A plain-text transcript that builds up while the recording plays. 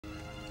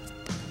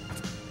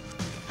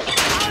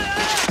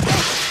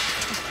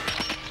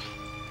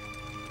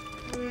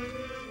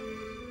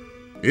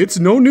It's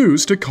no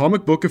news to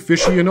comic book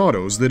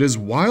aficionados that as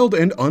wild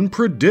and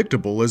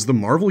unpredictable as the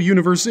Marvel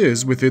Universe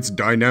is with its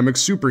dynamic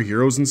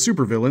superheroes and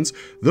supervillains,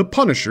 the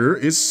Punisher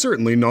is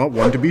certainly not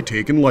one to be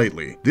taken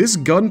lightly. This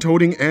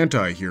gun-toting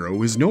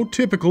anti-hero is no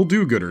typical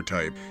do-gooder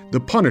type. The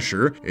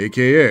Punisher,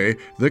 aka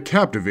the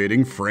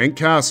captivating Frank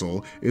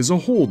Castle, is a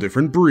whole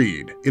different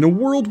breed. In a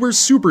world where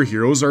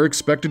superheroes are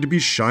expected to be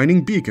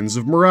shining beacons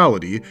of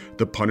morality,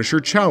 the Punisher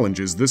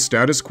challenges the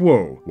status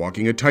quo,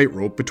 walking a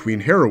tightrope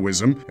between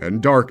heroism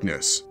and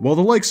darkness. While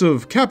the likes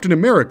of Captain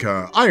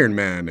America, Iron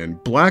Man,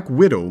 and Black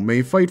Widow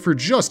may fight for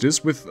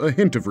justice with a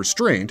hint of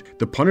restraint,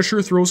 the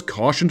Punisher throws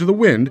caution to the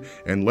wind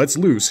and lets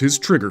loose his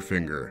trigger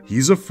finger.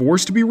 He's a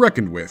force to be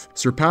reckoned with,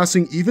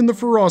 surpassing even the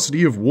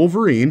ferocity of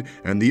Wolverine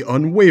and the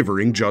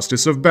unwavering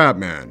justice of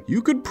Batman.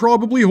 You could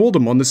probably hold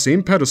him on the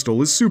same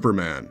pedestal as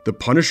Superman. The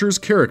Punisher's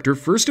character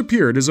first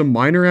appeared as a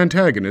minor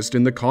antagonist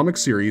in the comic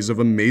series of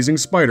Amazing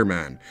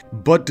Spider-Man,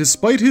 but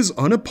despite his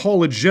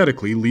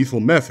unapologetically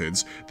lethal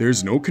methods,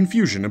 there's no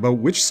confusion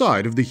about which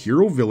side of the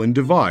hero-villain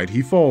divide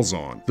he falls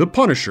on. The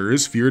Punisher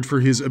is feared for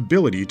his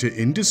ability to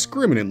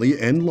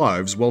indiscriminately end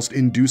lives whilst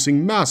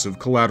inducing massive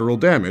collateral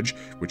damage,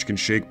 which can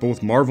shake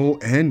both Marvel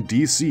and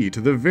DC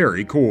to the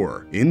very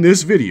core. In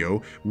this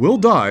video, we'll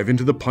dive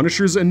into the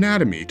Punisher's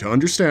anatomy to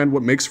understand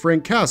what makes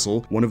Frank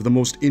Castle one of the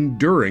most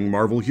enduring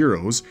Marvel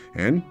heroes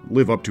and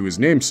live up to his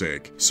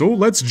namesake. So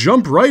let's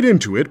jump right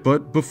into it,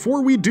 but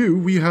before we do,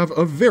 we have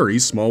a very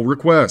small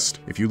request.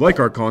 If you like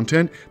our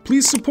content,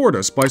 please support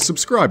us by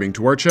subscribing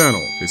to our channel.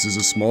 This is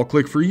a small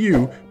click for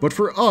you, but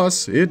for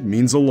us, it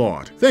means a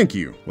lot. Thank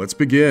you. Let's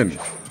begin.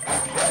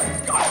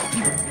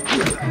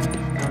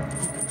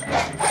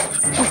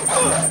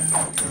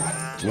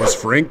 Was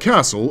Frank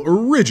Castle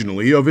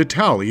originally of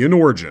Italian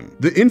origin?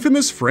 The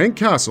infamous Frank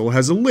Castle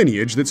has a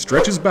lineage that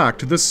stretches back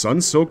to the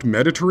sun-soaked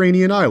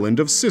Mediterranean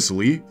island of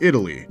Sicily,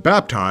 Italy.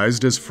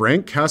 Baptized as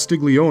Frank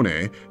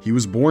Castiglione, he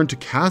was born to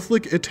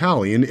Catholic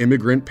Italian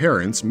immigrant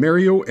parents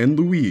Mario and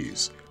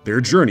Louise. Their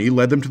journey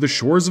led them to the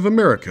shores of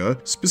America,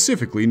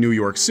 specifically New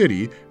York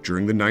City,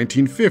 during the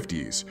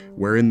 1950s,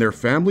 wherein their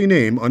family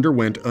name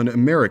underwent an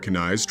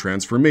Americanized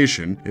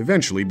transformation,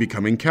 eventually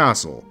becoming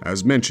Castle,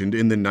 as mentioned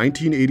in the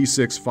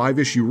 1986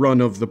 5-issue run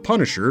of The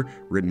Punisher,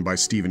 written by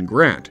Stephen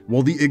Grant.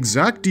 While the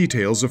exact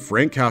details of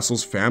Frank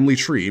Castle's family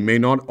tree may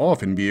not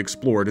often be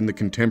explored in the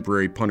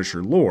contemporary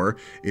Punisher lore,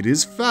 it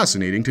is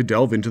fascinating to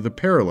delve into the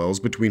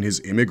parallels between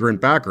his immigrant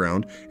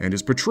background and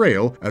his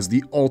portrayal as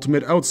the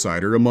ultimate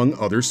outsider among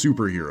other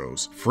superheroes.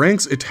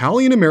 Frank's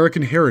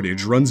Italian-American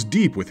heritage runs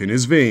deep within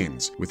his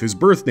veins, with his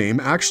birth name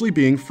actually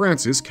being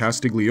Francis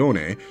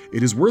Castiglione.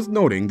 It is worth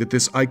noting that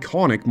this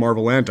iconic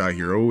Marvel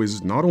antihero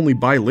is not only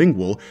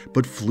bilingual,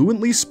 but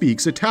fluently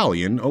speaks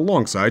Italian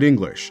alongside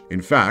English.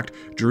 In fact,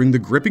 during the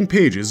gripping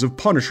pages of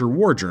Punisher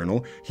War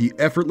Journal, he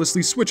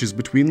effortlessly switches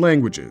between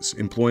languages,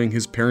 employing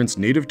his parents'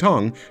 native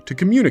tongue to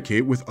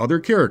communicate with other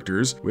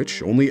characters,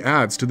 which only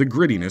adds to the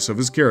grittiness of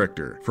his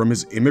character. From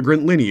his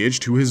immigrant lineage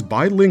to his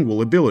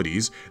bilingual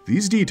abilities,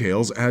 these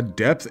details add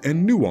depth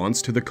and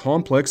nuance to the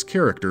complex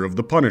character of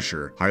the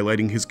Punisher,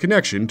 highlighting his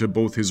connection to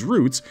both his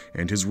roots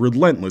and his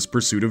relentless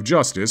pursuit of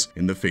justice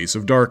in the face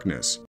of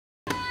darkness.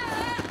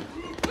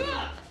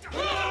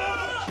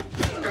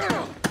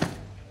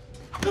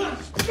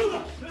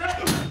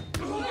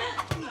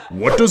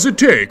 What does it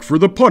take for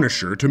the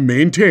Punisher to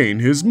maintain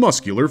his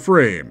muscular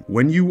frame?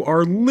 When you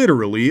are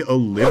literally a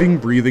living,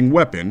 breathing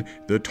weapon,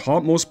 the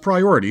topmost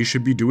priority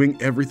should be doing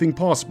everything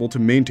possible to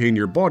maintain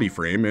your body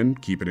frame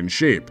and keep it in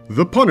shape.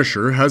 The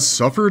Punisher has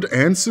suffered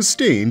and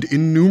sustained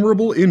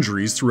innumerable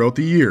injuries throughout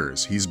the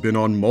years. He's been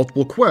on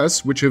multiple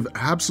quests which have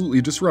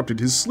absolutely disrupted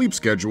his sleep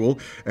schedule,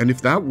 and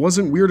if that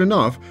wasn't weird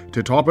enough,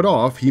 to top it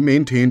off, he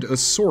maintained a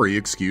sorry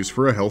excuse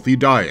for a healthy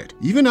diet.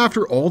 Even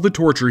after all the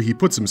torture he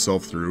puts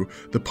himself through,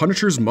 the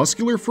Punisher's muscular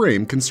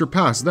frame can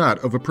surpass that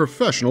of a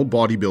professional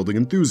bodybuilding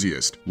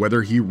enthusiast.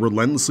 Whether he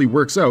relentlessly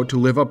works out to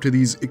live up to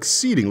these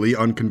exceedingly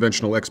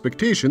unconventional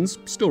expectations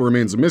still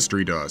remains a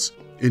mystery to us.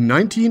 In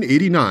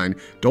 1989,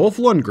 Dolph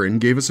Lundgren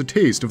gave us a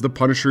taste of the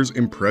Punisher's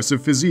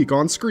impressive physique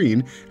on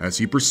screen as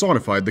he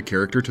personified the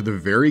character to the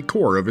very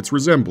core of its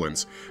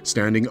resemblance,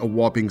 standing a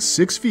whopping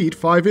 6 feet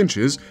 5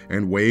 inches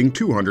and weighing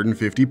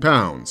 250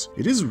 pounds.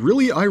 It is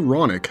really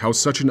ironic how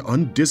such an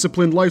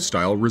undisciplined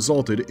lifestyle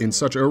resulted in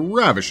such a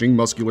ravishing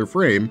muscular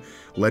frame,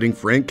 letting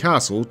Frank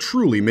Castle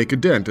truly make a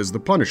dent as the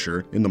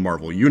Punisher in the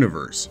Marvel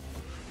Universe.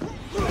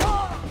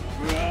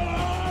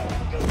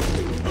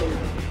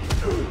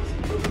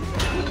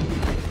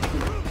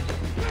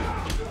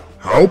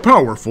 How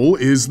powerful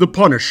is the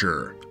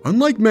Punisher?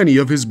 Unlike many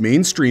of his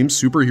mainstream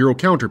superhero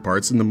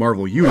counterparts in the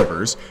Marvel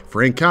Universe,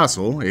 Frank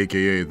Castle,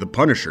 aka the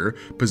Punisher,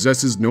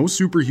 possesses no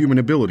superhuman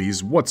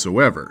abilities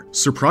whatsoever.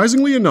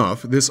 Surprisingly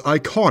enough, this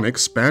iconic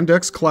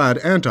spandex-clad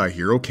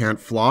anti-hero can't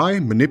fly,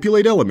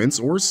 manipulate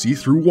elements, or see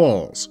through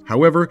walls.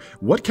 However,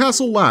 what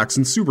Castle lacks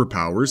in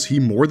superpowers,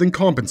 he more than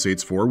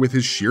compensates for with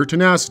his sheer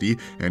tenacity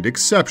and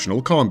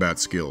exceptional combat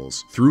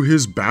skills. Through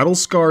his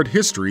battle-scarred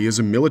history as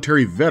a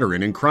military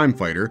veteran and crime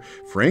fighter,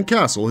 Frank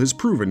Castle has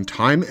proven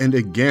time and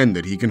again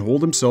that he can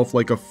hold himself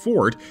like a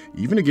fort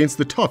even against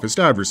the toughest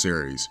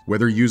adversaries.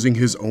 Whether using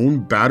his own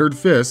battered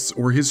fists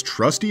or his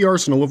trusty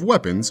arsenal of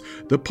weapons,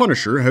 the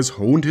Punisher has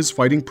honed his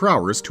fighting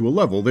prowess to a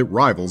level that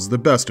rivals the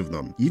best of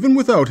them. Even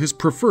without his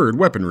preferred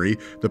weaponry,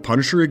 the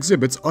Punisher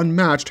exhibits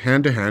unmatched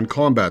hand-to-hand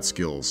combat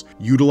skills.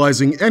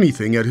 Utilizing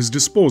anything at his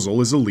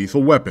disposal is a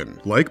lethal weapon.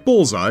 Like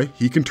Bullseye,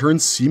 he can turn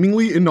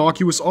seemingly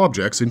innocuous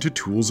objects into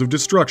tools of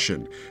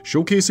destruction,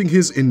 showcasing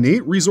his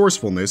innate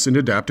resourcefulness and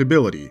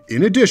adaptability.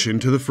 In addition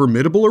to the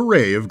formidable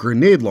array of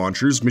grenade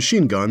launchers,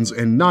 machine guns,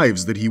 and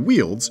knives that he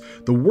wields,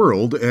 the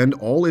world and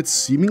all its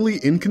seemingly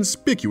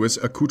inconspicuous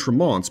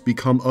accoutrements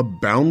become a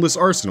boundless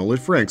arsenal at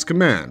Frank's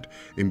command,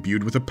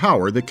 imbued with a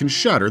power that can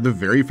shatter the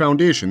very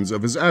foundations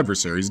of his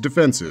adversary's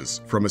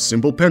defenses. From a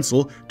simple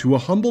pencil to a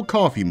humble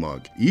coffee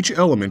mug, each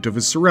element of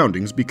his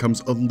surroundings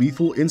becomes a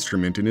lethal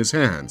instrument in his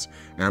hands,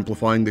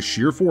 amplifying the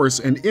sheer force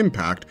and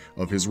impact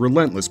of his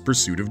relentless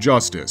pursuit of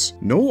justice.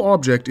 No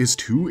object is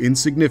too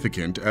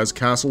insignificant as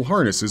Castle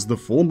harnesses the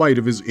full might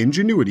of his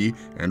ingenuity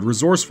and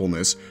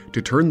resourcefulness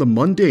to turn the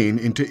mundane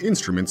into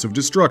instruments of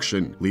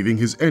destruction, leaving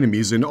his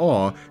enemies in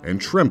awe and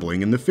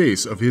trembling in the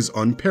face of his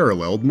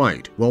unparalleled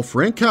might. While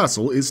Frank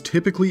Castle is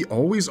typically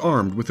always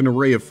armed with an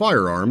array of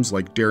firearms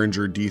like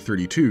Derringer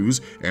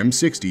D-32s,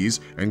 M60s,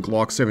 and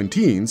Glock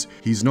 17s,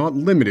 he's not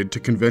limited to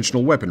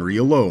conventional weaponry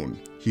alone.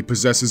 He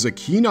possesses a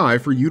keen eye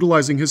for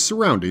utilizing his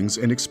surroundings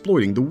and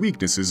exploiting the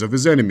weaknesses of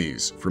his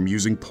enemies. From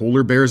using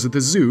polar bears at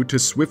the zoo to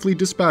swiftly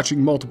dispatching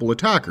multiple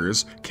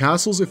attackers,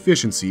 Castle's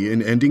efficiency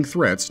in ending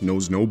threats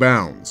knows no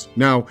bounds.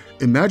 Now,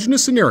 imagine a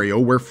scenario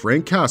where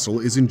Frank Castle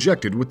is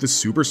injected with the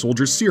Super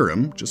Soldier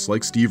Serum, just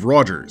like Steve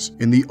Rogers.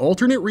 In the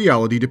alternate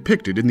reality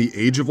depicted in the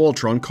Age of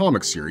Ultron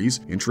comic series,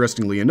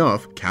 interestingly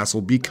enough,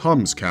 Castle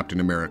becomes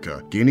Captain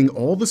America, gaining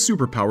all the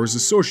superpowers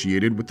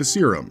associated with the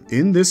serum.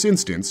 In this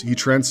instance, he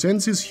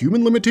transcends his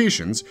human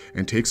limitations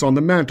and takes on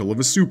the mantle of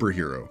a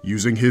superhero,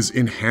 using his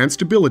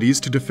enhanced abilities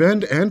to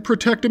defend and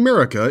protect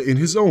America in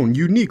his own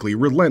uniquely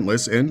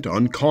relentless and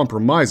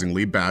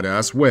uncompromisingly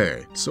badass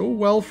way. So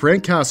while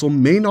Frank Castle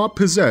may not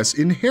possess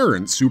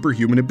inherent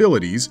superhuman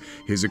abilities,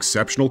 his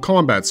exceptional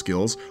combat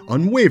skills,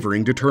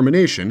 unwavering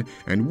determination,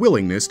 and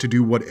willingness to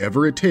do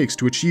whatever it takes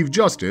to achieve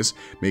justice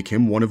make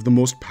him one of the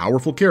most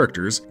powerful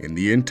characters in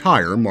the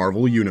entire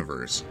Marvel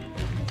Universe.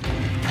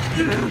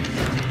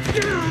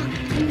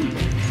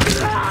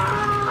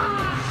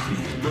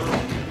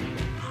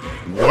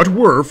 What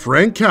were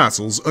Frank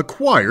Castle's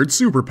acquired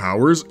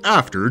superpowers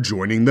after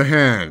joining the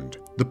Hand?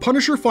 The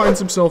Punisher finds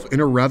himself in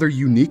a rather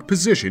unique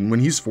position when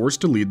he's forced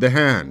to lead the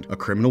Hand, a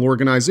criminal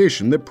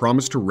organization that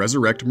promised to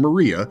resurrect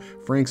Maria,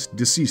 Frank's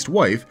deceased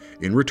wife,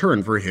 in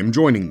return for him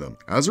joining them.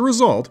 As a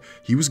result,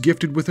 he was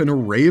gifted with an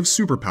array of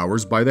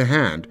superpowers by the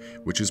Hand,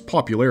 which is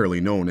popularly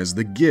known as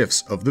the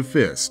Gifts of the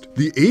Fist.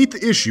 The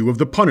 8th issue of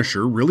The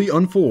Punisher really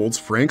unfolds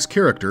Frank's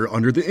character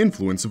under the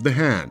influence of the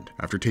Hand.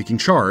 After taking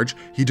charge,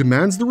 he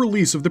demands the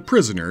release of the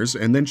prisoners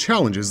and then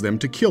challenges them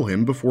to kill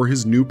him before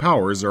his new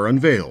powers are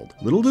unveiled.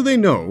 Little do they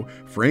know,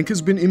 Frank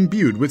has been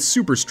imbued with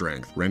super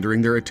strength,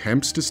 rendering their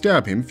attempts to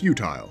stab him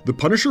futile. The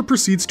Punisher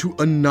proceeds to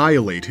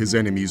annihilate his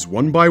enemies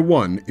one by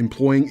one,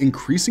 employing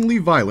increasingly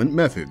violent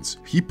methods.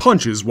 He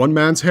punches one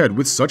man's head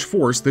with such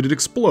force that it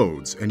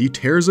explodes, and he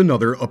tears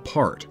another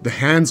apart. The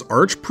Hand's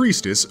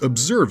arch-priestess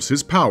observes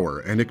his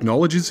power and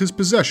acknowledges his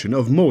possession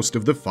of most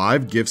of the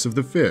 5 gifts of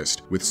the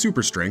fist, with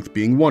super strength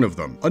being one of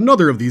them.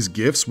 Another of these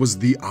gifts was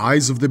the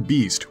Eyes of the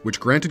Beast, which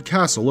granted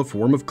Castle a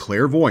form of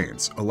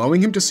clairvoyance,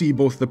 allowing him to see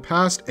both the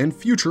past and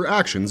future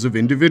actions of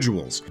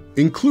individuals,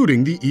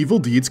 including the evil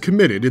deeds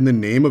committed in the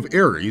name of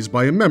Ares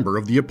by a member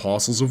of the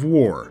Apostles of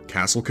War.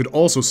 Castle could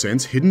also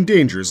sense hidden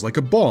dangers like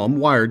a bomb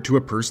wired to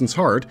a person's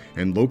heart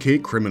and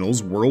locate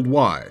criminals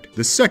worldwide.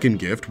 The second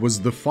gift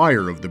was the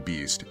Fire of the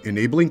Beast,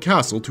 enabling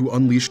Castle to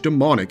unleash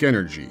demonic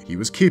energy. He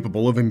was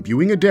capable of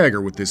imbuing a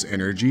dagger with this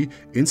energy,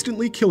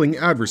 instantly killing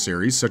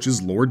adversaries such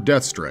as Lord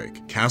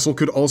Deathstrike. Castle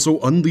could also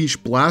unleash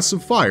blasts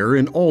of fire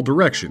in all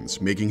directions,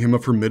 making him a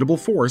formidable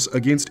force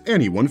against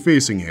anyone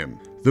facing him.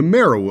 The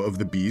Marrow of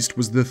the Beast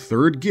was the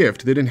 3rd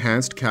gift that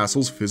enhanced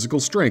Castle's physical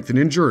strength and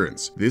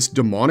endurance. This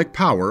demonic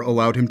power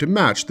allowed him to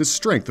match the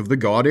strength of the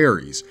god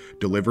Ares,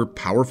 deliver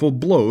powerful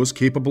blows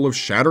capable of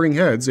shattering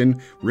heads and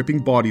ripping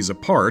bodies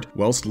apart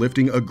whilst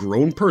lifting a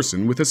grown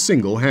person with a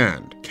single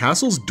hand.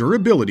 Castle's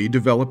durability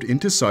developed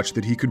into such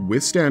that he could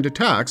withstand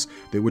attacks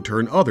that would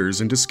turn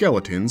others into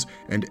skeletons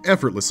and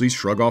effortlessly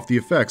shrug off the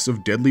effects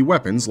of deadly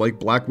weapons like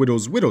Black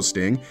Widow's Widow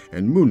Sting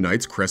and Moon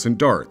Knight's Crescent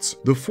Darts.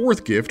 The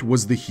 4th gift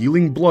was the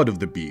Healing Blood of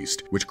the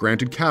Beast, which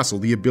granted Castle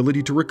the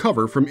ability to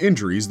recover from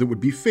injuries that would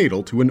be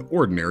fatal to an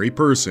ordinary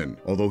person.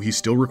 Although he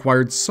still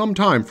required some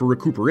time for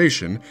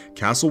recuperation,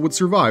 Castle would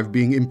survive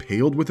being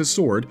impaled with a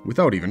sword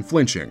without even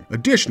flinching.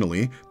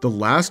 Additionally, the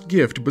last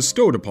gift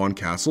bestowed upon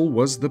Castle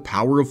was the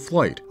power of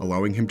flight,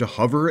 allowing him to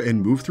hover and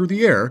move through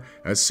the air,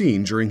 as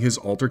seen during his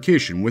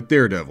altercation with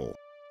Daredevil.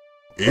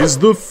 Is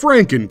the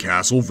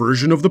Frankencastle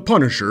version of the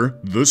Punisher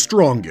the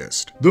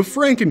strongest? The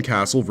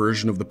Frankencastle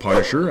version of the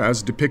Punisher,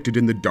 as depicted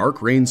in the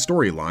Dark Reign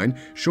storyline,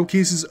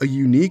 showcases a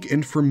unique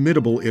and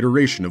formidable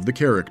iteration of the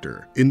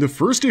character. In the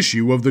first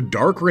issue of the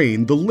Dark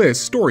Reign The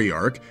List story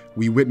arc,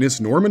 we witness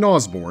Norman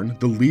Osborn,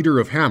 the leader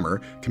of Hammer,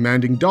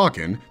 commanding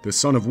Daken, the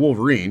son of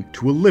Wolverine,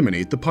 to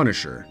eliminate the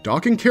Punisher.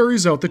 Daken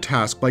carries out the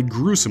task by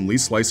gruesomely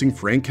slicing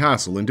Frank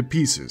Castle into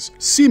pieces,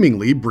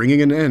 seemingly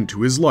bringing an end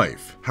to his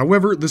life.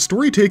 However, the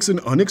story takes an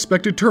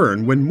unexpected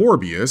turn when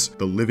Morbius,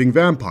 the living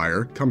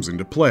vampire, comes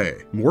into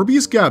play.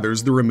 Morbius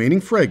gathers the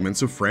remaining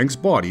fragments of Frank's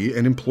body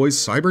and employs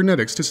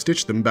cybernetics to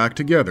stitch them back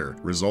together,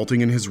 resulting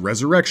in his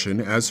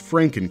resurrection as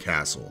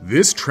Frankencastle.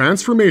 This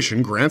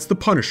transformation grants the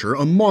Punisher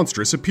a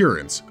monstrous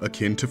appearance,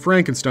 akin to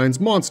Frankenstein's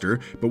monster,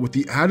 but with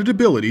the added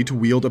ability to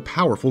wield a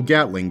powerful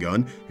Gatling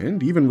gun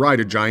and even ride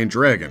a giant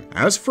dragon.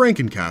 As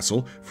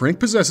Frankencastle, Frank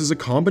possesses a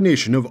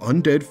combination of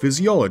undead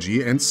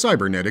physiology and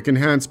cybernetic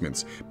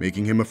enhancements,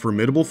 making him a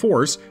formidable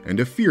force and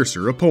a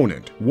fiercer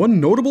opponent. One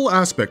notable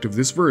aspect of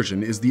this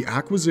version is the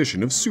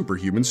acquisition of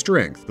superhuman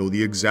strength, though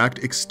the exact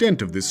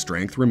extent of this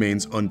strength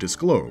remains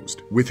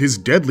undisclosed. With his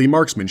deadly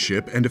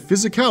marksmanship and a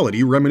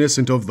physicality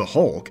reminiscent of the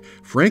Hulk,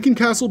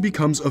 Frankencastle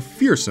becomes a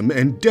fearsome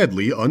and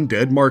deadly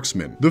undead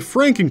marksman. The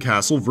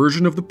Frankencastle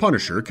version of the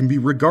Punisher can be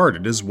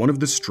regarded as one of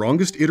the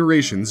strongest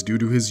iterations due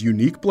to his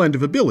unique blend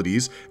of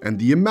abilities and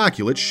the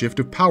immaculate shift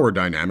of power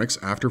dynamics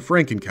after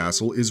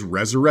Frankencastle is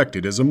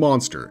resurrected as a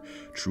monster,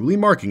 truly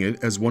marking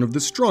it as one of the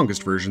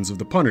strongest versions of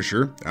the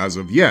Punisher, as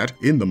of yet,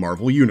 in the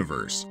Marvel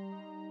Universe.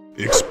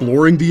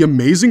 Exploring the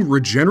amazing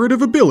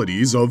regenerative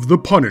abilities of the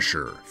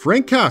Punisher.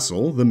 Frank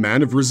Castle, the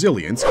man of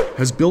resilience,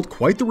 has built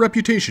quite the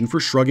reputation for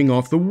shrugging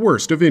off the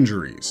worst of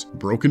injuries.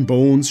 Broken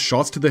bones,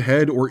 shots to the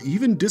head, or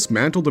even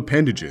dismantled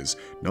appendages,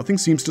 nothing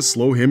seems to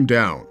slow him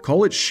down.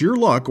 Call it sheer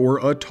luck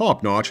or a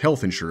top-notch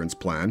health insurance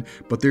plan,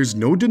 but there's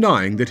no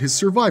denying that his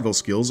survival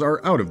skills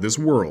are out of this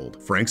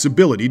world. Frank's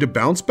ability to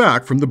bounce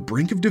back from the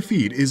brink of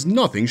defeat is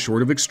nothing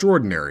short of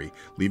extraordinary,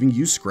 leaving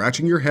you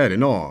scratching your head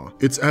in awe.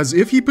 It's as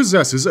if he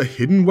possesses a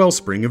hidden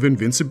wellspring of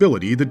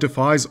invincibility that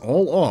defies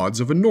all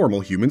odds of a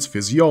normal human's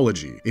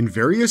physiology. In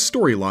various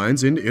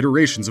storylines and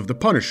iterations of the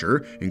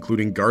Punisher,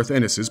 including Garth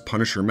Ennis's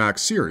Punisher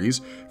Max series,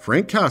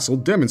 Frank Castle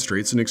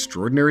demonstrates an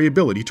extraordinary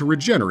ability to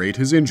regenerate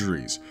his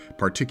injuries,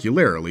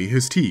 particularly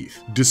his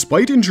teeth.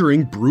 Despite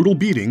enduring brutal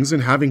beatings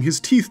and having his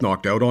teeth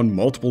knocked out on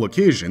multiple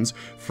occasions,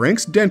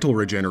 Frank's dental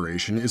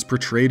regeneration is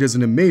portrayed as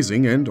an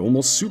amazing and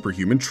almost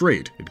superhuman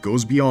trait. It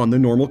goes beyond the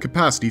normal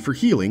capacity for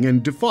healing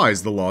and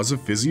defies the laws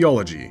of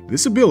physiology.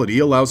 This ability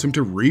allows him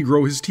to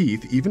regrow his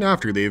teeth even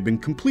after they have been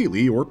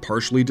completely or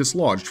partially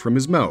dislodged from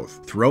his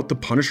mouth. Throughout the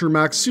Punisher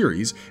Max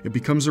series, it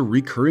becomes a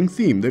recurring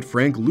theme that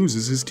Frank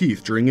loses his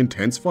teeth during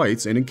intense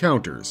fights and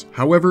encounters.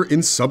 However,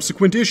 in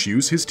subsequent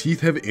issues, his teeth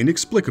have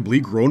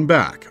inexplicably grown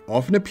back,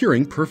 often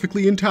appearing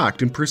perfectly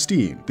intact and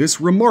pristine. This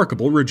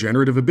remarkable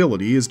regenerative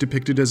ability is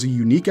depicted as a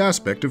unique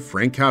aspect of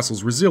Frank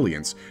Castle's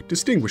resilience,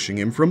 distinguishing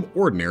him from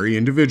ordinary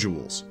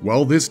individuals.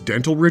 While this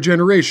dental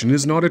regeneration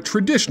is not a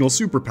traditional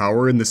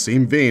superpower in the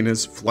same vein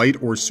as flight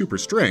or super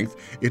strength,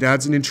 it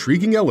adds an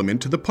intriguing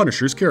element to the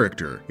Punisher's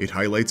character. It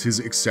highlights his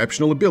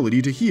exceptional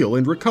ability to heal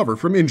and recover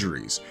from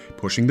injuries,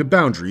 pushing the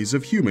boundaries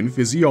of human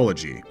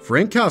physiology.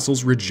 Frank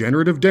Castle's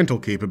regenerative dental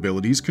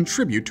capabilities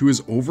contribute to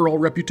his overall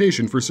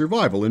reputation for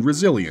survival and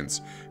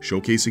resilience,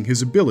 showcasing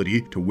his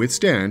ability to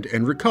withstand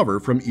and recover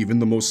from even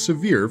the most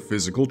severe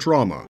physical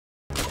trauma.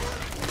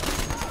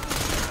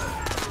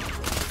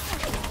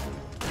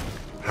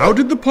 How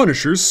did the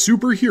Punisher's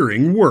super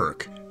hearing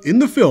work? In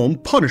the film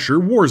Punisher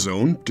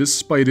Warzone,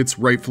 despite its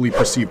rightfully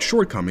perceived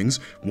shortcomings,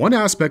 one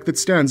aspect that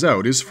stands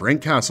out is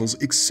Frank Castle's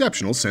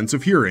exceptional sense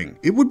of hearing.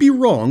 It would be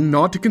wrong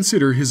not to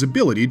consider his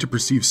ability to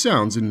perceive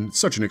sounds in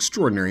such an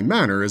extraordinary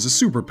manner as a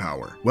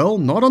superpower. Well,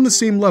 not on the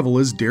same level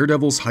as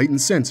Daredevil's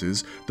heightened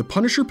senses, the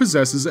Punisher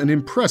possesses an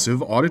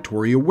impressive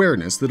auditory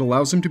awareness that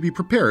allows him to be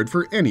prepared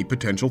for any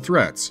potential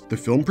threats. The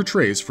film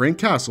portrays Frank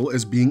Castle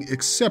as being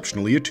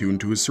exceptionally attuned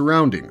to his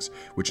surroundings,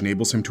 which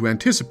enables him to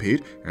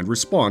anticipate and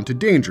respond to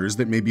dangers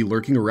that may be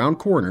lurking around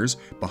corners,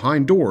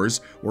 behind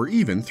doors, or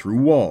even through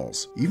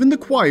walls. Even the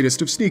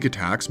quietest of sneak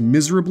attacks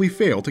miserably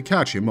fail to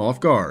catch him off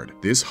guard.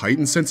 This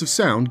heightened sense of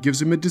sound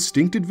gives him a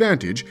distinct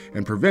advantage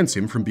and prevents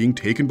him from being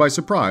taken by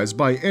surprise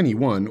by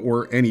anyone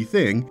or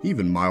anything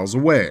even miles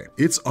away.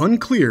 It's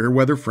unclear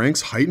whether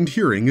Frank's heightened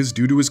hearing is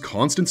due to his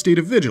constant state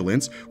of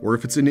vigilance or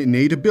if it's an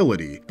innate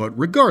ability, but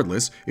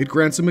regardless, it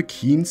grants him a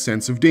keen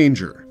sense of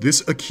danger.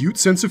 This acute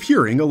sense of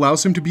hearing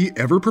allows him to be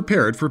ever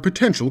prepared for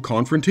potential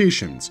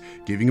confrontations,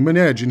 giving him an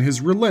edge in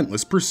his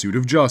relentless pursuit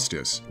of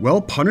justice.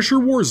 While Punisher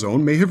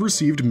Warzone may have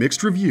received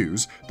mixed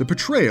reviews, the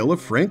portrayal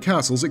of Frank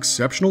Castle's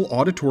exceptional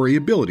auditory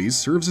abilities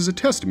serves as a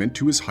testament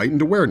to his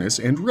heightened awareness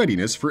and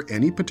readiness for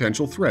any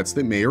potential threats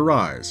that may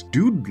arise.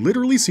 Dude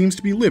literally seems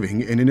to be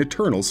living in an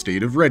eternal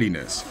state of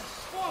readiness.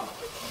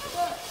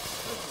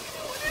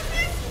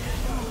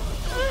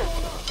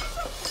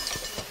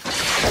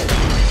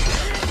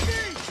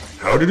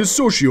 How did a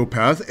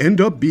sociopath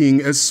end up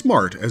being as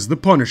smart as the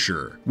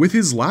Punisher? With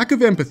his lack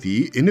of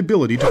empathy,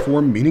 inability to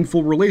form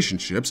meaningful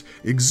relationships,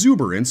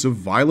 exuberance of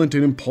violent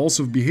and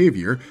impulsive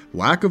behavior,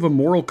 lack of a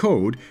moral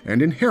code,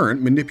 and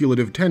inherent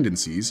manipulative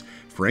tendencies,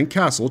 Frank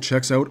Castle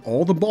checks out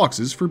all the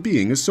boxes for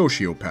being a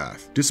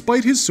sociopath.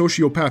 Despite his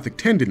sociopathic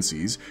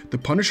tendencies, the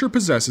Punisher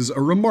possesses a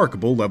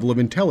remarkable level of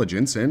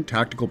intelligence and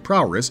tactical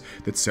prowess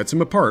that sets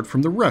him apart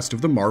from the rest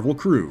of the Marvel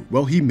crew.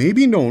 While he may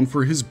be known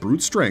for his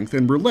brute strength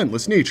and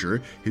relentless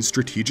nature, his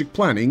strategic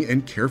planning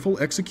and careful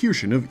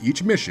execution of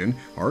each mission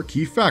are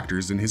key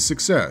factors in his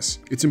success.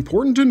 It's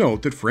important to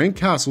note that Frank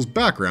Castle's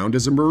background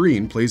as a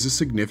Marine plays a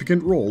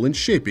significant role in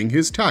shaping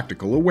his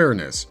tactical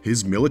awareness.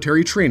 His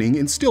military training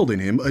instilled in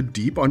him a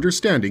deep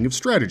understanding of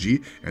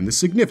strategy and the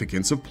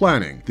significance of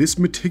planning. This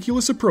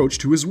meticulous approach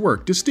to his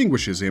work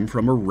distinguishes him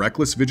from a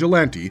reckless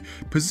vigilante,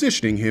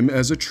 positioning him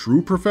as a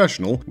true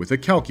professional with a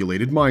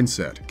calculated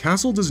mindset.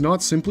 Castle does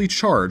not simply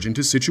charge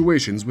into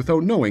situations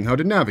without knowing how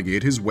to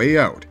navigate his way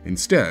out.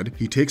 Instead,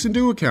 he takes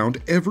into account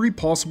every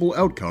possible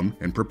outcome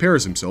and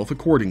prepares himself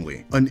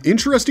accordingly. An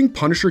interesting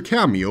Punisher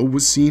cameo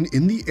was seen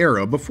in the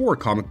era before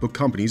comic book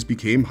companies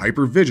became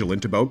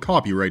hyper-vigilant about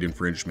copyright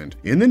infringement.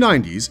 In the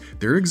 90s,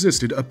 there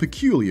existed a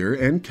peculiar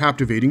and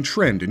captivating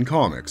trend in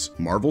comics: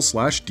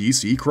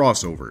 Marvel/DC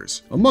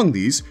crossovers. Among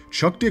these,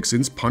 Chuck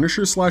Dixon's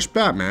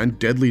Punisher/Batman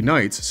Deadly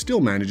Nights still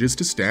manages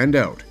to stand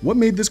out. What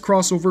made this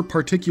crossover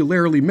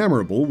particularly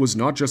memorable was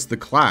not just the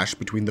clash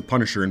between the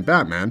Punisher and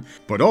Batman,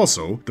 but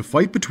also the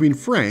fight between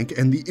Frank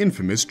and the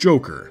infamous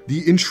Joker.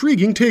 The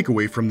intriguing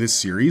takeaway from this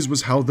series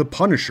was how the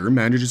Punisher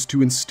manages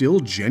to instill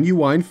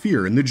genuine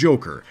fear in the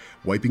Joker,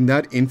 wiping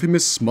that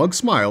infamous smug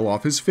smile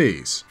off his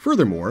face.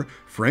 Furthermore,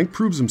 Frank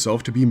proves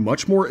himself to be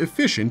much more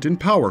efficient and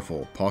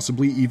powerful,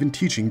 possibly even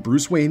teaching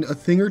Bruce Wayne a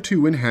thing or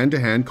two in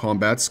hand-to-hand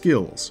combat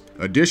skills.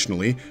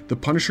 Additionally, the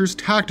Punisher's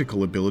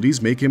tactical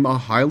abilities make him a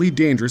highly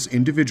dangerous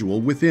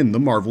individual within the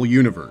Marvel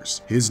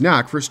Universe. His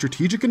knack for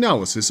strategic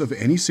analysis of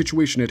any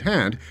situation at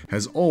hand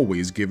has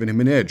always given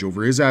him an edge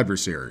over his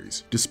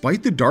adversaries.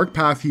 Despite the dark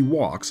path he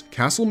walks,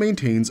 Castle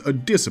maintains a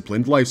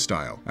disciplined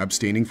lifestyle,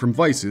 abstaining from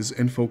vices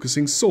and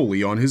focusing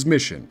solely on his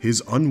mission.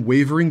 His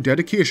unwavering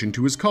dedication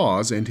to his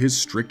cause and his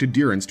strict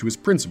adherence to his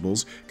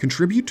principles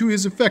contribute to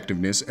his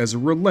effectiveness as a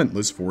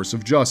relentless force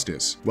of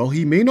justice. While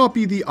he may not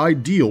be the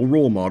ideal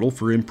role model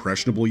for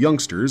impressionable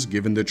youngsters,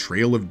 given the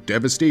trail of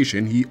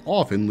devastation he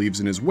often leaves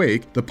in his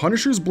wake, the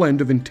Punisher's blend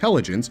of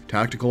intelligence,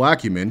 tactical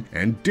acumen,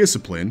 and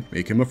discipline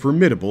make him a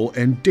formidable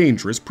and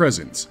dangerous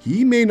presence.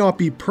 He may not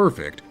be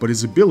perfect, but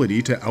his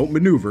ability to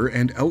outmaneuver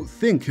and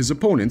outthink his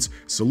opponents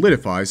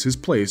solidifies his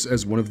place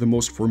as one of the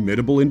most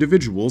formidable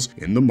individuals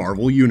in the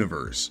Marvel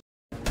Universe.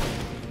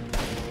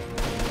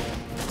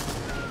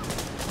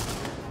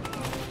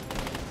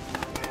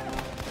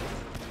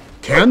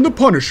 Can the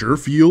Punisher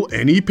feel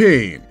any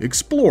pain?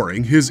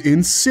 Exploring his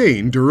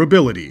insane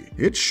durability.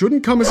 It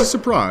shouldn't come as a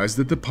surprise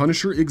that the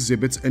Punisher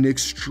exhibits an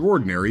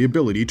extraordinary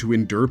ability to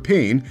endure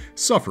pain,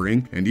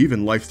 suffering, and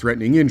even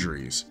life-threatening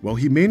injuries. While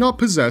he may not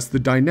possess the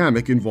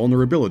dynamic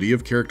invulnerability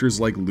of characters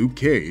like Luke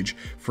Cage,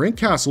 Frank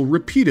Castle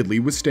repeatedly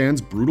withstands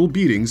brutal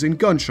beatings and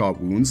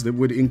gunshot wounds that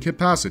would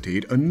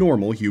incapacitate a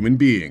normal human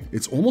being.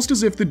 It's almost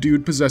as if the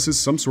dude possesses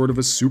some sort of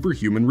a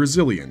superhuman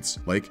resilience.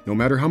 Like, no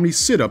matter how many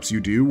sit-ups you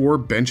do or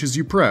benches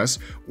you press,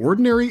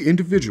 ordinary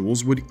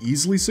individuals would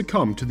easily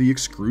succumb to the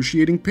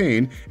excruciating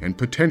pain and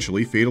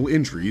potentially fatal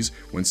injuries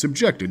when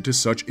subjected to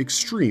such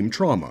extreme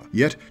trauma.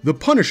 Yet, the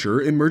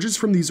Punisher emerges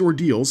from these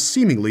ordeals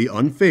seemingly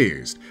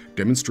unfazed,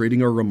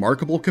 demonstrating a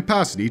remarkable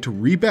capacity to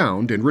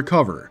rebound and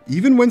recover.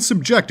 Even when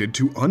subjected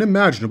to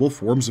unimaginable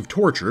forms of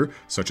torture,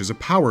 such as a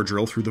power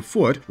drill through the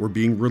foot or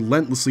being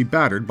relentlessly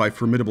battered by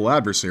formidable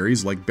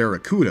adversaries like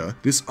Barracuda,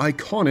 this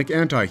iconic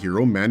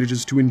anti-hero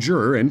manages to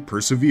endure and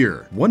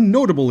persevere. One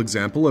notable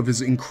example of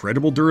his incredible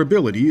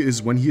durability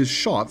is when he is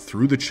shot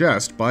through the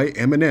chest by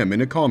Eminem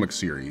in a comic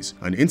series,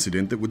 an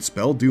incident that would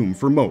spell doom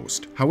for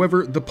most.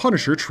 However, the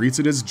Punisher treats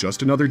it as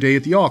just another day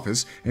at the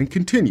office and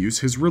continues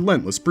his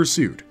relentless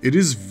pursuit. It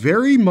is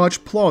very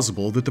much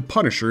plausible that the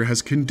Punisher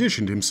has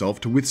conditioned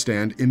himself to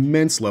withstand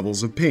immense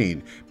levels of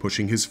pain,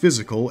 pushing his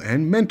physical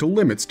and mental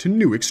limits to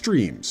new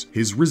extremes.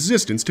 His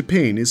resistance to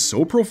pain is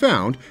so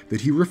profound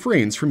that he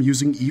refrains from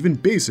using even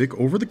basic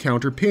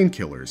over-the-counter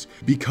painkillers,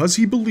 because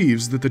he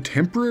believes that the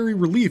temporary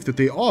relief that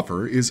they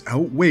offer is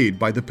outweighed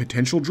by the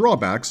potential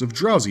drawbacks of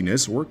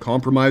drowsiness or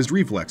compromised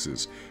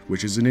reflexes,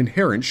 which is an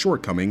inherent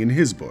shortcoming in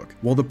his book.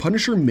 While the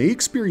Punisher may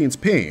experience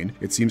pain,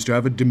 it seems to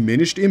have a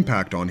diminished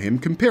impact on him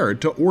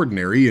compared to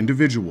ordinary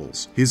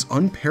individuals. His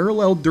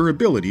unparalleled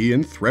durability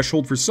and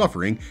threshold for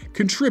suffering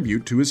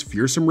contribute to his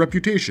fearsome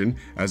reputation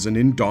as an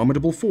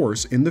indomitable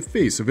force in the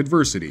face of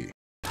adversity.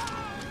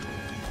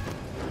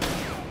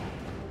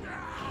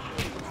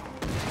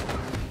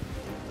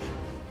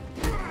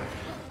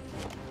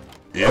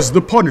 Is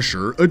the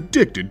Punisher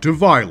addicted to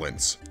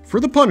violence? For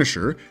the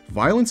Punisher,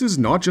 violence is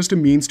not just a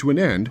means to an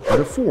end,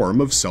 but a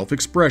form of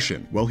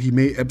self-expression. While he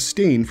may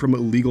abstain from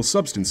illegal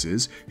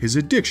substances, his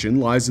addiction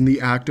lies in the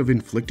act of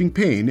inflicting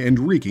pain and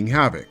wreaking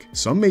havoc.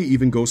 Some may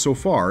even go so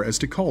far as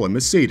to call him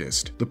a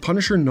sadist. The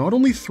Punisher not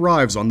only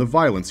thrives on the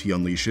violence he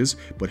unleashes,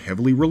 but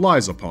heavily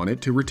relies upon it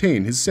to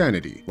retain his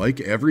sanity.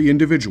 Like every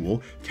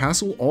individual,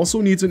 Castle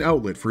also needs an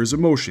outlet for his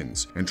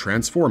emotions, and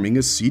transforming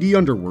a seedy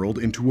underworld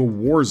into a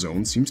war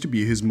zone seems to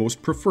be his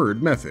most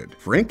preferred method.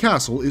 Frank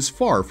Castle is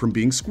far from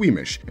being squeamish,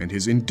 and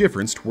his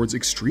indifference towards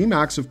extreme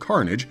acts of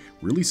carnage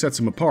really sets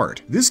him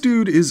apart. This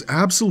dude is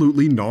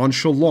absolutely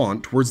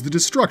nonchalant towards the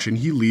destruction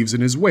he leaves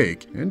in his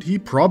wake, and he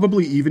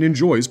probably even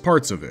enjoys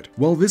parts of it.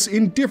 While this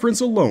indifference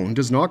alone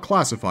does not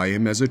classify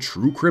him as a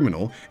true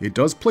criminal, it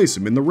does place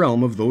him in the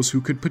realm of those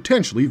who could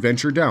potentially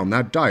venture down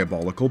that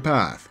diabolical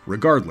path.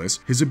 Regardless,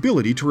 his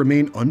ability to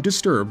remain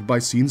undisturbed by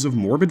scenes of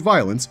morbid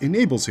violence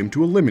enables him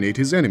to eliminate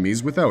his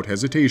enemies without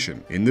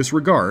hesitation. In this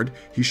regard,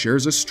 he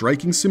shares a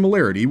striking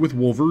similarity with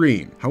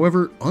Wolverine.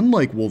 However,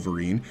 unlike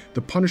Wolverine,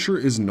 the Punisher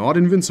is not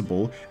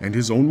invincible, and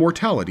his own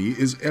mortality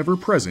is ever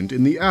present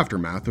in the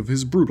aftermath of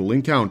his brutal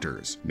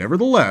encounters.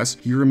 Nevertheless,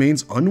 he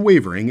remains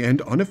unwavering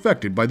and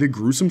unaffected by the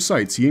gruesome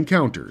sights he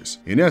encounters.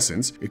 In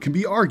essence, it can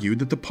be argued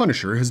that the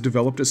Punisher has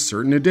developed a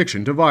certain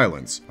addiction to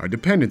violence, a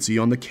dependency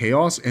on the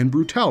chaos and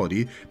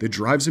brutality that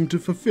drives him to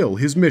fulfill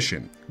his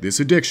mission. This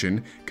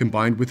addiction,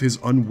 combined with his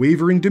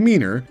unwavering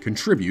demeanor,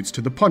 contributes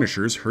to the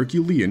Punisher's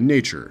Herculean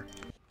nature.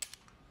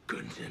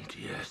 Guns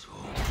empty, asshole.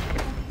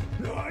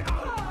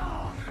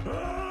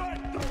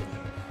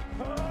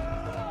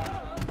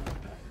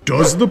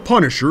 Does the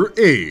Punisher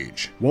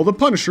age? While the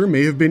Punisher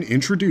may have been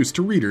introduced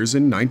to readers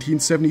in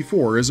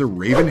 1974 as a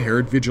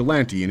raven-haired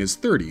vigilante in his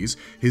 30s,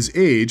 his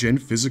age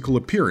and physical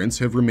appearance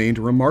have remained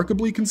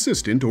remarkably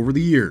consistent over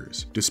the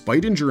years.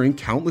 Despite enduring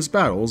countless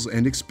battles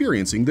and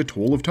experiencing the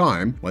toll of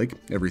time, like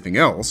everything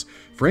else,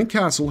 Frank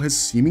Castle has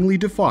seemingly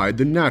defied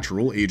the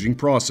natural aging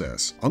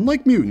process.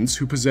 Unlike mutants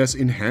who possess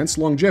enhanced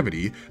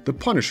longevity, the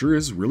Punisher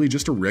is really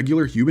just a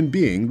regular human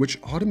being, which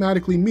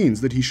automatically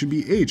means that he should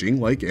be aging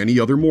like any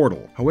other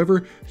mortal.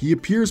 However, he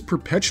appears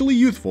perpetually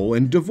youthful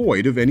and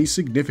devoid of any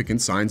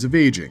significant signs of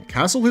aging.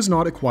 Castle has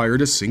not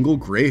acquired a single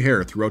gray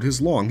hair throughout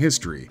his long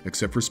history,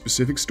 except for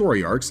specific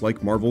story arcs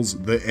like Marvel's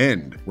The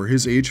End, where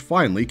his age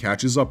finally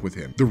catches up with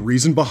him. The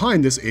reason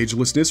behind this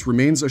agelessness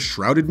remains a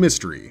shrouded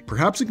mystery.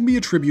 Perhaps it can be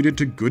attributed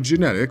to good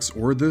genetics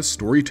or the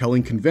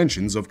storytelling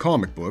conventions of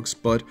comic books,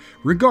 but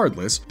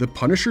regardless, the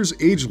Punisher's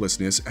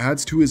agelessness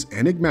adds to his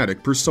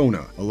enigmatic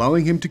persona,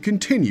 allowing him to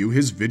continue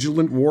his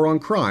vigilant war on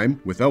crime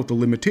without the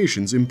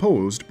limitations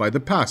imposed by the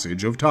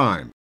passage of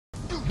time.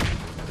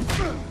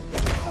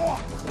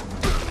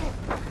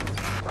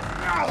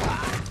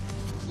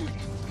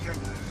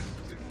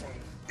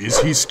 Is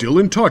he still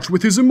in touch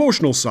with his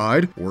emotional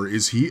side, or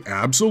is he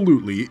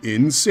absolutely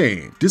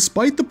insane?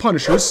 Despite the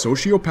Punisher's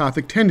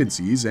sociopathic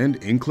tendencies and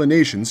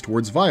inclinations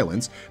towards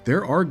violence,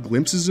 there are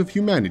glimpses of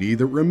humanity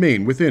that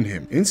remain within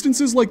him.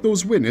 Instances like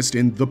those witnessed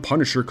in the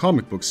Punisher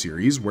comic book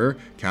series, where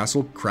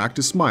Castle cracked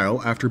a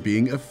smile after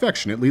being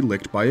affectionately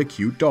licked by a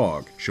cute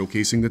dog,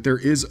 showcasing that there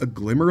is a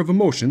glimmer of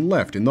emotion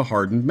left in the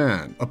hardened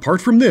man. Apart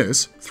from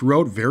this,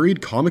 throughout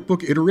varied comic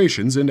book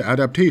iterations and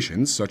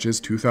adaptations, such as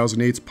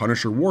 2008's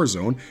Punisher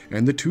Warzone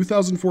and the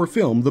 2004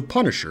 film The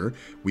Punisher,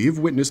 we have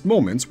witnessed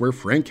moments where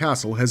Frank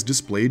Castle has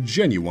displayed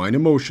genuine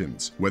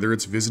emotions. Whether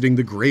it's visiting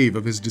the grave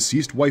of his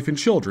deceased wife and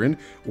children,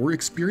 or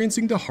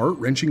experiencing the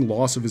heart-wrenching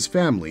loss of his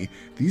family,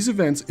 these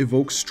events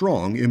evoke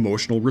strong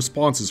emotional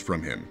responses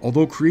from him.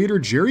 Although creator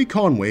Jerry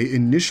Conway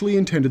initially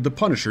intended the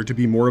Punisher to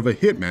be more of a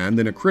hitman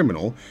than a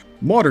criminal,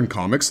 modern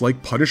comics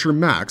like Punisher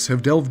Max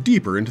have delved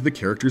deeper into the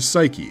character's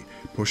psyche,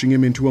 pushing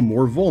him into a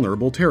more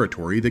vulnerable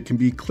territory that can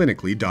be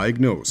clinically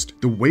diagnosed.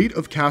 The weight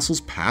of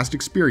Castle's past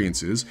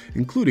experiences,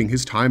 including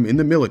his time in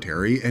the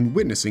military and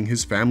witnessing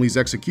his family's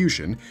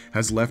execution,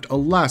 has left a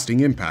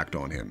lasting impact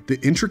on him. The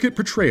intricate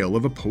portrayal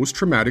of a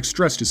post-traumatic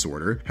stress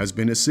disorder has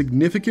been a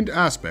significant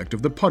aspect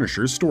of the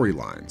Punisher's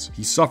storylines.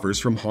 He suffers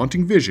from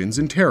haunting visions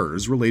and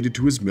terrors related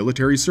to his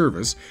military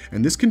service,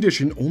 and this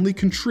condition only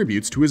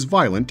contributes to his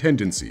violent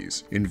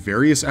tendencies. In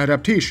various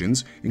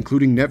adaptations,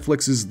 including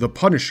Netflix's The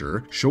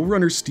Punisher,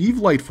 showrunner Steve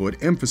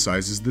Lightfoot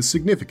emphasizes the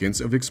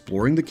significance of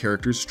exploring the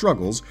character's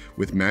struggles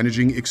with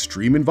managing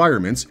extreme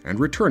environments and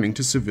returning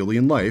to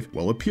civilian life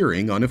while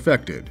appearing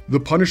unaffected. The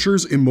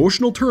Punisher's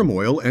emotional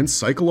turmoil and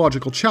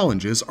psychological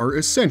challenges are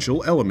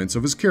essential elements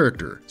of his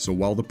character, so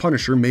while the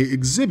Punisher may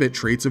exhibit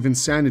traits of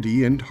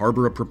insanity and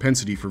harbor a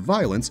propensity for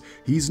violence,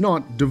 he's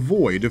not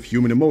devoid of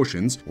human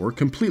emotions or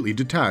completely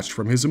detached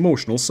from his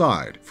emotional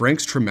side.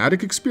 Frank's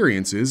traumatic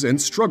experiences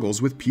and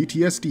struggles with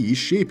PTSD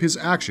shape his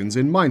actions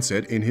and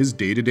mindset in his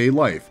day-to-day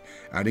life,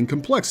 adding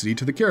complexity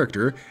to the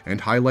character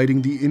and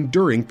highlighting the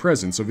enduring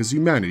presence of his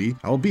humanity,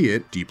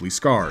 albeit deeply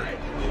scarred.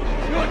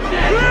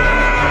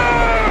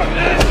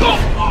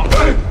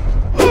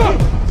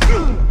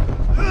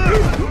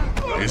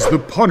 Is the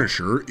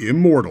Punisher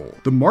immortal?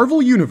 The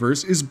Marvel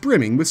Universe is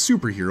brimming with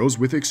superheroes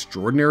with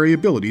extraordinary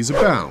abilities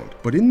abound,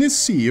 but in this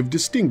sea of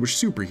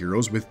distinguished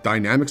superheroes with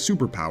dynamic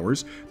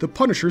superpowers, the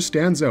Punisher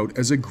stands out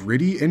as a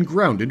gritty and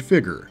grounded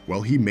figure.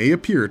 While he may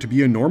appear to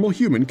be a normal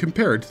human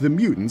compared to the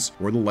mutants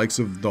or the likes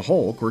of the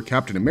Hulk or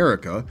Captain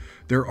America,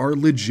 there are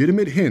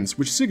legitimate hints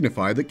which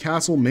signify that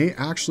Castle may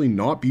actually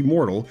not be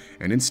mortal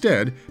and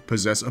instead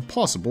possess a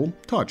possible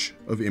touch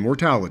of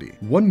immortality.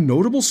 One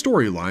notable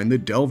storyline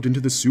that delved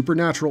into the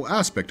supernatural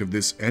aspect of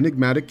this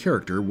enigmatic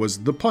character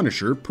was The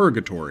Punisher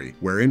Purgatory,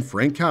 wherein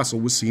Frank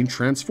Castle was seen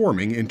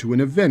transforming into an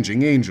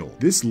avenging angel.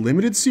 This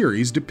limited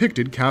series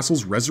depicted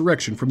Castle's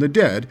resurrection from the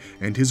dead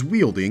and his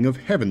wielding of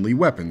heavenly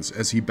weapons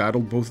as he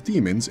battled both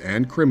demons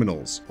and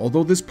criminals.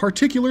 Although this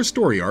particular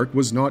story arc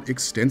was not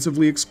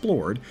extensively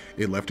explored,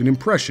 it left an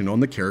impression on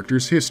the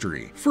character's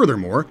history.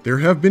 Furthermore, there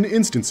have been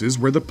instances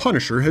where the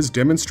Punisher has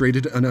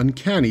demonstrated an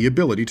uncanny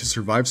ability to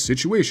survive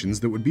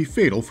situations that would be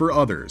fatal for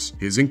others.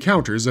 His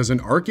encounters as an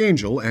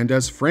archangel and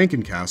as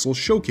Frankencastle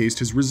showcased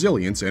his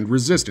resilience and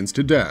resistance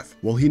to death.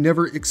 While he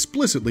never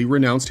explicitly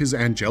renounced his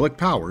angelic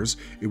powers,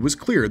 it was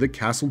clear that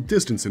Castle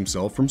distanced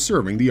himself from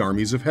serving the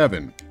armies of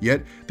heaven.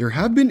 Yet, there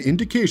have been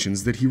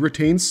indications that he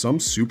retains some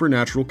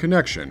supernatural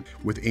connection,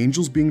 with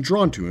angels being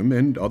drawn to him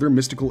and other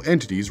mystical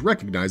entities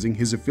recognizing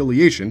his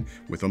affiliation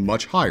with a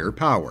much higher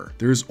power.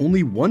 There is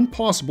only one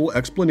possible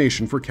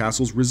explanation for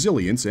Castle's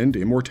resilience and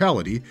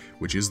immortality,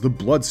 which is the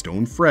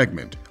Bloodstone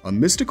Fragment, a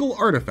mystical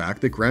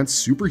artifact that grants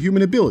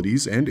superhuman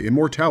abilities and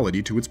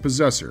immortality to its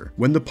possessor.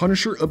 When the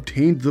Punisher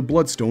obtained the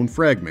Bloodstone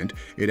Fragment,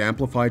 it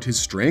amplified his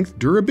strength,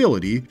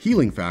 durability,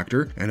 healing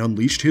factor, and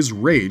unleashed his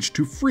rage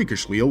to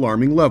freakishly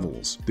alarming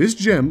levels. This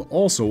gem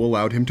also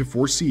allowed him to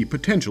foresee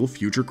potential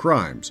future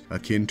crimes,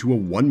 akin to a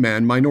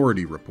one-man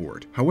Minority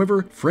Report.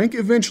 However, Frank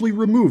eventually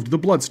removed the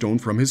Bloodstone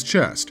from his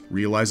chest,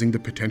 realizing the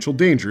potential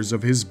dangers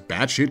of his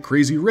batshit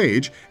crazy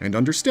rage and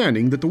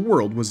understanding that the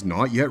world was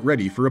not yet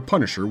ready for a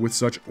Punisher with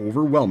such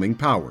overwhelming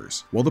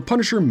powers. While the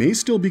Punisher may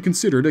still be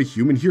considered a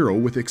human hero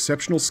with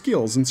exceptional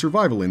skills and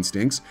survival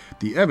instincts,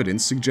 the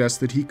evidence suggests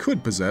that he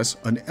could possess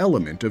an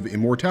element of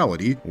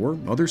immortality or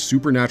other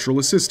supernatural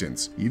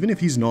assistance, even if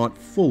he's not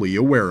fully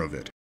aware of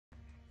it.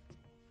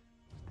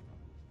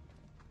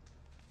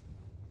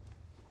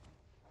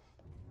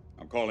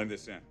 I'm calling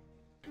this in.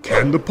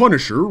 Can the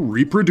Punisher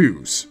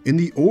reproduce? In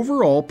the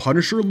overall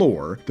Punisher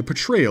lore, the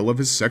portrayal of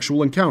his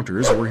sexual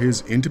encounters or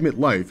his intimate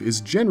life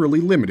is generally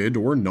limited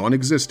or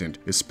non-existent,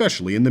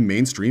 especially in the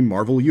mainstream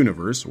Marvel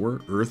Universe or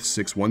Earth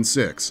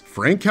 616.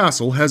 Frank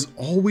Castle has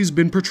always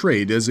been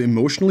portrayed as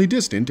emotionally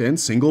distant and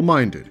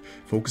single-minded,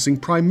 focusing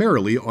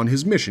primarily on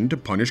his mission to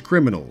punish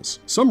criminals.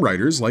 Some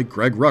writers, like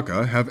Greg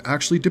Rucka, have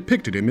actually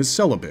depicted him as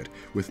celibate,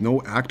 with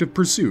no active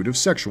pursuit of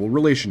sexual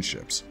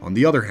relationships. On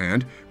the other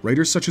hand,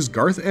 writers such as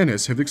Garth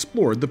Ennis have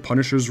explored the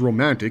Punisher's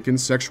romantic and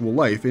sexual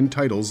life in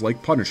titles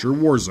like Punisher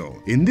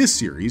Warzone. In this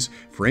series,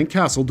 Frank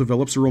Castle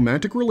develops a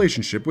romantic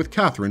relationship with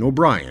Catherine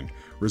O'Brien,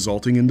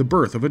 resulting in the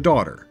birth of a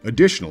daughter.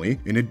 Additionally,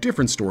 in a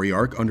different story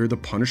arc under the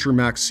Punisher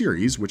Max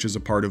series, which is a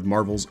part of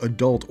Marvel's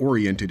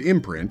adult-oriented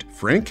imprint,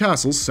 Frank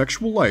Castle's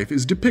sexual life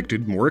is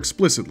depicted more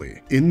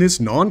explicitly. In this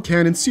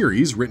non-canon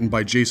series written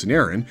by Jason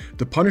Aaron,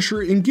 the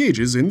Punisher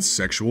engages in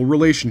sexual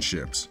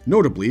relationships.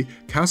 Notably,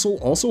 Castle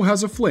also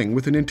has a fling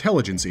with an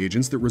intelligence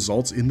agent that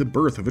results in the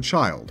birth of a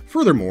child.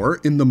 Furthermore,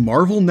 in the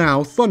Marvel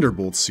Now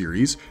Thunderbolts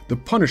series, the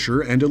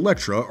Punisher and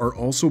Elektra are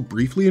also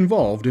briefly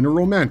involved in a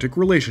romantic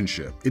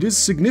relationship. It is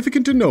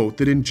significant to note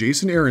that in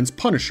Jason Aaron's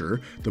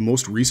Punisher, the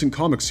most recent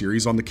comic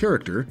series on the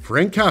character,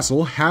 Frank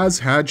Castle has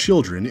had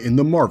children in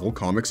the Marvel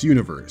Comics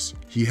universe.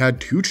 He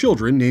had 2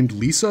 children named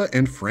Lisa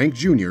and Frank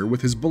Jr.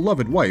 with his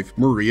beloved wife,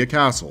 Maria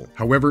Castle.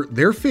 However,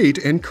 their fate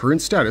and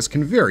current status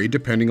can vary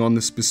depending on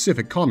the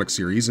specific comic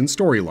series and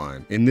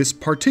storyline. In this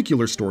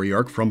particular story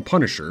arc from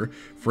Punisher,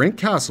 Frank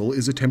Castle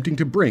is attempting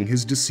to bring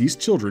his deceased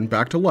children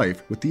back to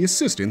life with the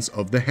assistance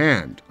of the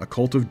Hand, a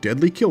cult of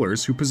deadly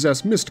killers who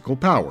possess mystical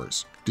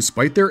powers.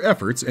 Despite their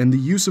efforts and the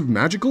use of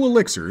magical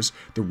elixirs,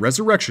 the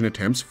resurrection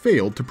attempts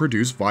failed to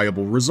produce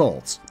viable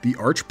results. The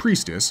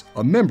Archpriestess,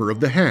 a member of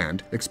the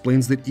Hand,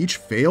 explains that each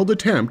failed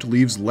attempt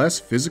leaves less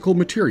physical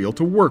material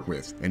to work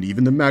with, and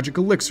even the magic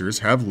elixirs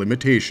have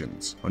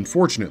limitations.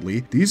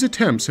 Unfortunately, these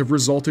attempts have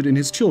resulted in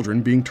his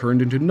children being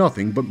turned into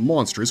nothing but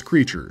monstrous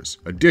creatures.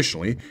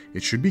 Additionally,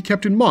 it should be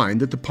kept in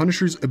mind that the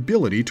Punisher's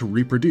ability to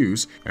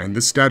reproduce and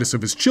the status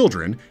of his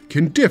children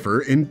can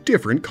differ in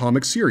different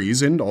comic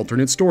series and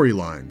alternate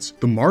storylines.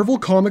 The Marvel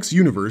Comics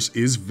universe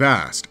is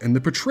vast, and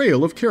the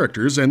portrayal of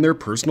characters and their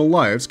personal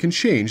lives can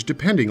change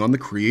depending on the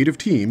creative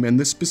team and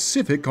the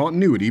specific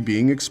continuity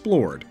being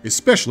explored,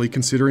 especially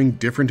considering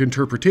different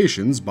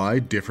interpretations by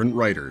different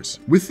writers.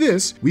 With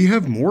this, we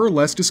have more or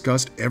less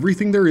discussed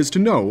everything there is to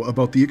know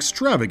about the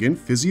extravagant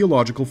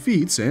physiological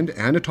feats and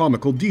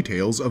anatomical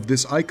details of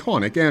this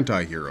iconic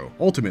anti-hero.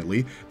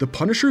 Ultimately, the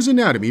Punisher's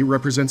anatomy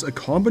represents a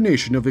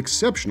combination of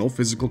exceptional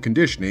physical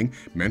conditioning,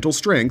 mental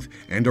strength,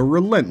 and a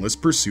relentless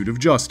pursuit of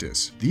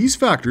justice. These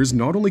factors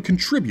not only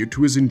contribute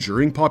to his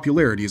enduring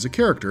popularity as a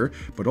character,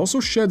 but also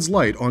sheds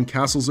light on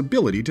Castle's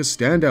ability to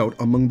stand out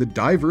among the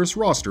diverse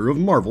roster of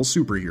Marvel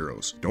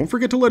superheroes. Don't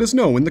forget to let us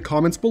know in the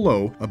comments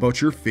below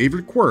about your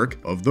favorite quirk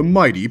of the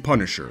mighty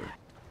Punisher.